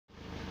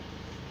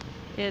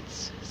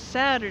It's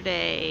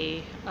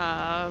Saturday,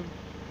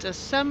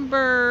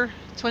 December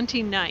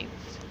 29th,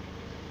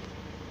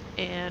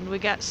 and we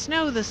got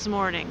snow this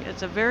morning.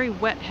 It's a very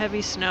wet,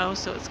 heavy snow,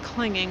 so it's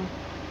clinging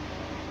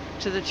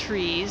to the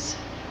trees.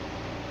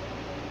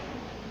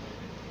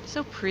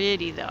 So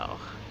pretty, though.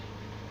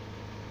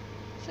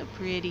 So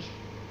pretty.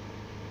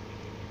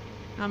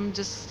 I'm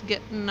just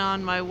getting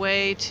on my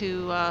way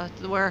to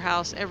the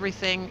warehouse.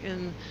 Everything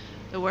in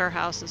the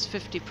warehouse is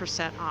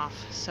 50% off,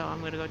 so I'm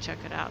going to go check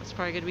it out. It's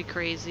probably going to be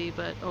crazy,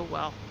 but oh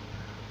well.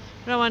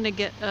 But I want to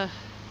get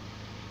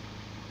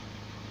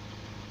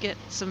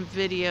some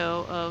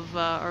video of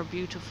our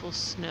beautiful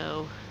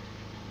snow.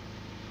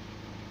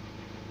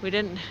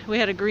 We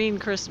had a green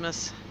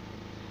Christmas,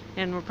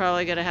 and we're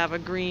probably going to have a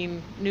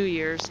green New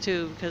Year's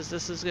too, because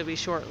this is going to be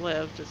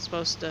short-lived. It's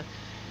supposed to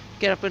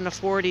get up in the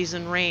 40s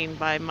and rain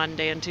by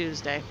Monday and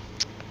Tuesday.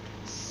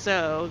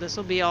 So this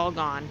will be all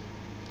gone.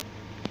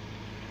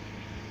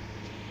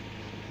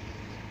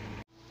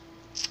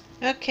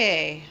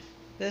 Okay,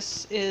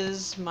 this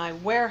is my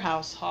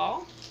warehouse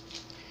haul.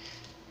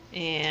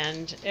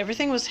 And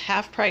everything was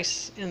half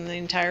price in the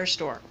entire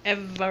store.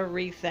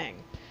 Everything.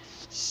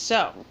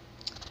 So,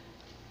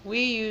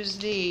 we use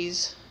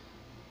these.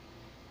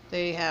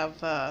 They have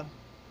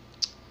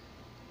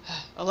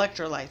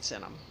electrolytes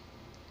in them.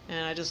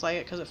 And I just like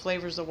it because it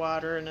flavors the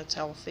water and it's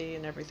healthy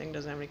and everything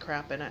doesn't have any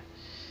crap in it.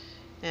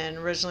 And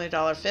originally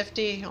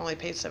 $1.50, only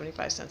paid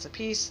 75 cents a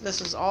piece. This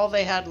is all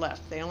they had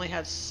left. They only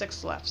had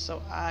 6 left, so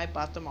I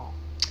bought them all.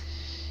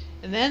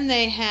 And then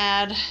they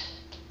had,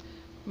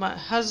 my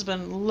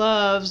husband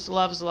loves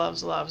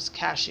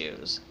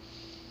cashews.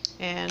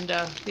 And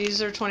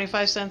these are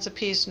 25 cents a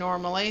piece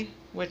normally,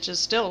 which is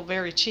still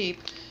very cheap,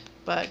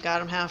 but got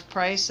them half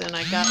price, and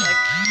I got like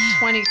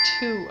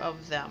 22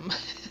 of them.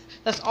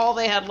 That's all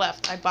they had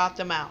left. I bought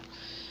them out.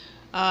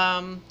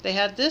 They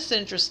had this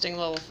interesting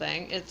little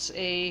thing. It's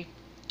a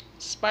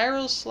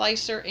spiral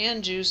slicer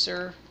and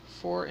juicer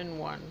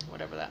 4-in-1,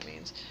 whatever that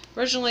means.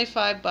 Originally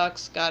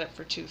 $5, got it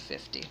for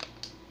 $2.50.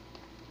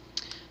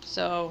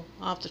 So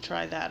I'll have to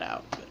try that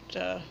out.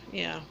 But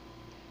yeah,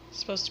 it's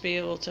supposed to be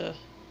able to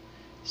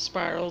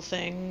spiral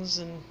things,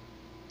 and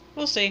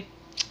we'll see.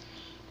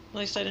 At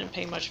least I didn't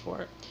pay much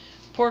for it.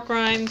 Pork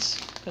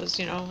rinds, because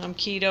you know I'm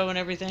keto and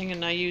everything,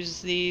 and I use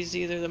these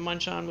either to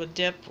munch on with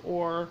dip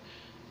or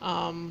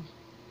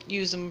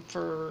use them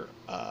for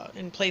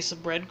in place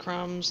of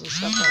breadcrumbs and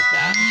stuff like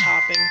that, and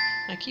topping.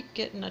 I keep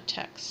getting a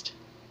text.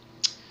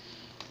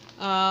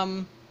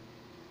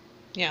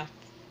 Yeah,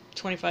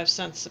 25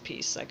 cents a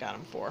piece I got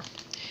them for.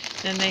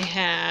 Then they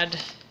had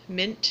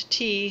mint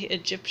tea,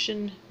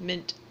 Egyptian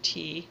mint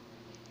tea,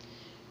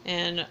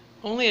 and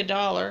only $1.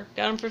 Got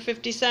them for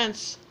 50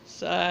 cents.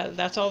 So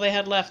that's all they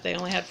had left. They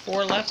only had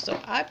 4 left, so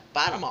I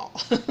bought them all.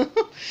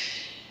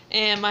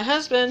 And my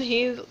husband,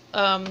 he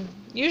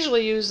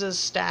usually uses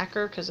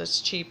Stacker because it's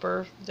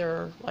cheaper.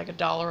 They're like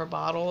 $1 a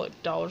bottle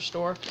at dollar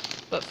store.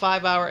 But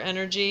 5 Hour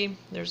Energy,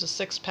 there's a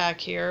 6-pack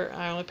here.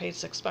 I only paid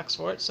 $6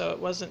 for it, so it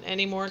wasn't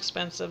any more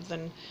expensive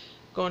than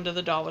going to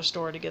the dollar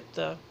store to get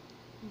the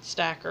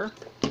Stacker.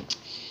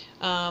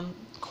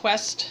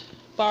 Quest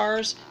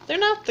bars, they're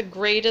not the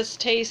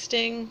greatest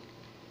tasting.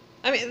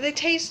 I mean, they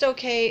taste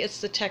okay.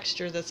 It's the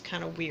texture that's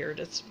kind of weird.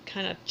 It's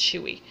kind of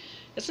chewy.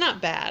 It's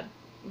not bad,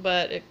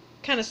 but it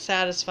kind of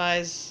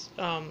satisfies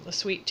a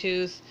sweet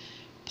tooth.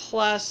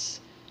 Plus,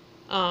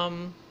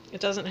 it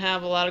doesn't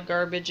have a lot of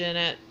garbage in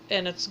it,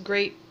 and it's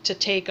great to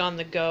take on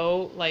the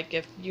go. Like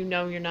if you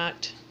know you're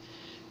not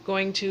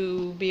going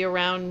to be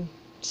around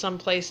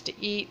someplace to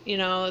eat, you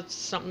know, it's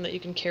something that you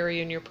can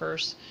carry in your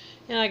purse.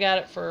 And I got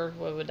it for,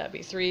 what would that be,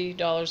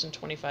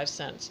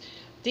 $3.25.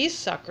 These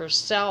suckers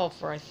sell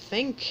for, I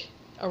think,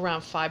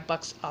 around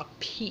 $5 a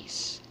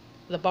piece.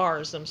 The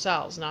bars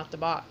themselves, not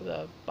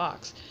the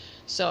box.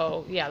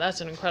 So, yeah,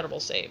 that's an incredible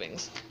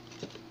savings.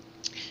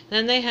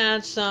 Then they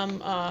had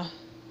some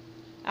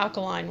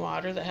alkaline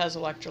water that has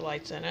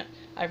electrolytes in it.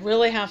 I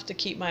really have to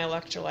keep my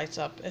electrolytes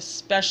up,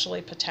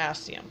 especially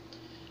potassium.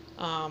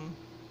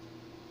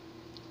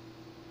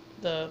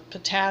 The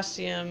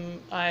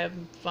potassium I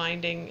am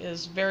finding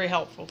is very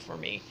helpful for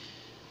me.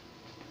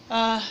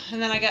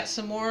 And then I got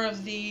some more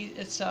of the,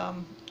 it's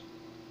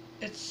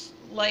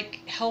like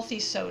healthy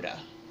soda.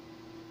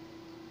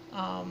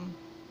 I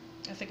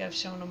think I've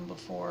shown them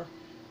before,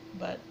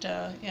 but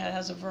yeah, it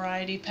has a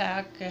variety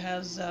pack. It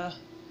has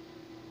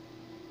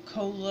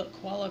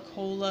koala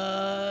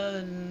cola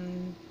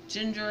and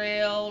ginger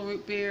ale,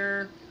 root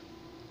beer,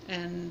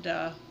 and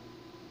the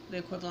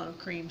equivalent of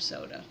cream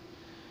soda.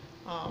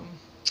 Let's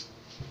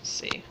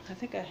see, I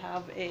think I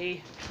have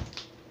a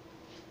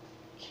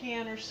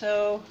can or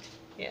so.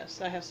 Yes,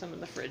 I have some in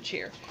the fridge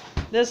here.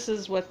 This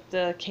is what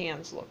the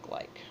cans look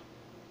like.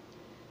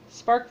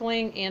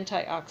 Sparkling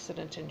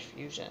antioxidant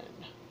infusion.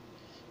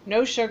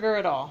 No sugar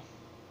at all.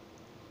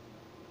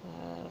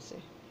 Let's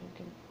see,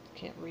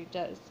 can't read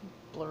that, it's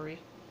blurry.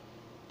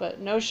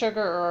 But no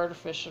sugar or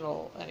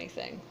artificial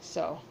anything.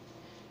 So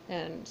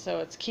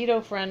it's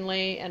keto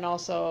friendly, and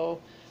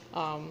also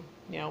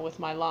you know, with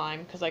my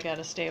lime, because I got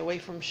to stay away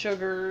from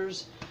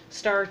sugars,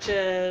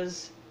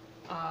 starches,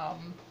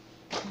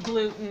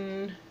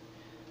 gluten,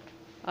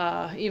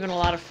 even a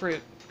lot of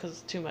fruit,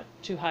 because it's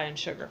too high in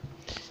sugar.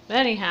 But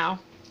anyhow,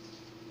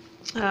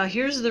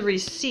 here's the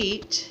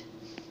receipt,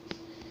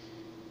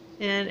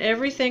 and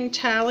everything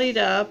tallied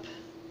up.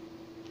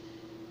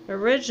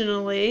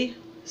 Originally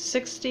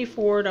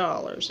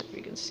 $64, if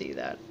you can see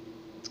that.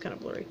 It's kind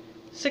of blurry.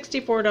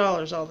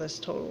 $64 all this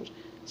totaled.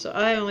 So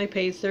I only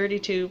paid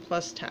 $32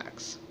 plus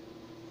tax.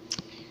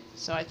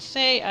 So I'd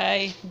say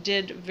I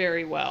did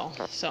very well.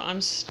 So I'm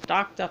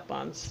stocked up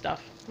on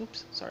stuff.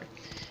 Oops, sorry.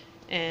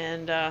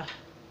 And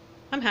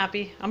I'm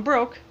happy. I'm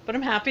broke, but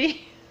I'm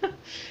happy.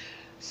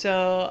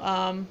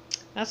 So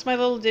that's my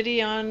little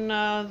ditty on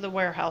the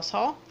warehouse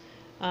haul.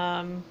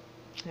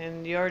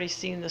 And you already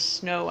seen the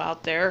snow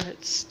out there.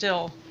 It's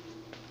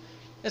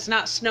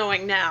not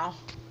snowing now.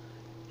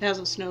 It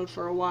hasn't snowed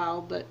for a while,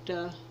 but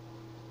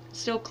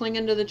still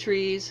clinging to the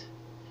trees.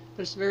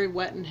 But it's very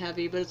wet and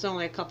heavy, but it's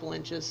only a couple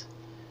inches.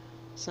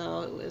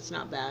 So it's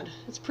not bad.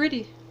 It's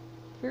pretty.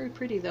 Very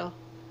pretty though.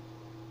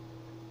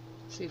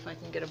 See if I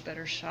can get a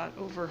better shot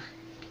over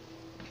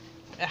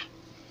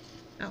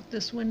out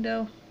this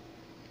window.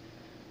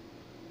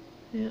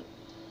 Yeah.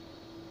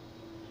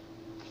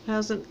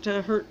 Hasn't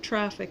hurt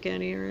traffic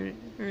any or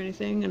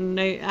anything. And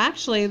the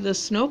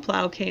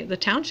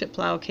township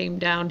plow came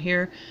down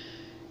here,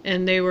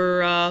 and they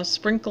were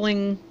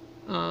sprinkling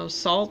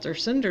salt or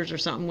cinders or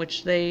something,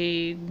 which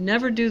they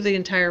never do the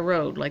entire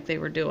road like they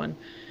were doing.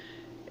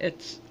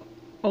 It's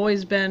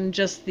always been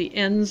just the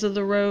ends of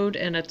the road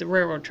and at the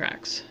railroad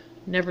tracks,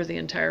 never the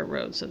entire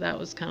road. So that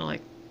was kind of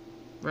like,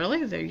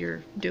 really?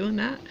 You're doing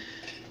that?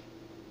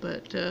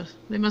 But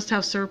they must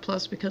have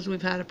surplus, because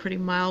we've had a pretty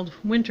mild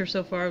winter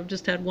so far. We've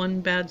just had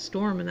one bad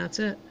storm and that's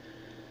it.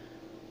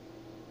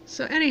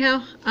 So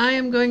anyhow, I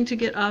am going to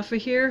get off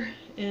of here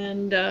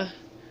and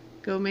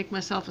go make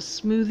myself a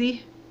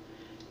smoothie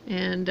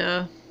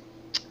and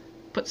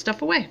put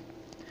stuff away.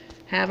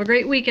 Have a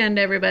great weekend,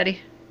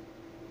 everybody.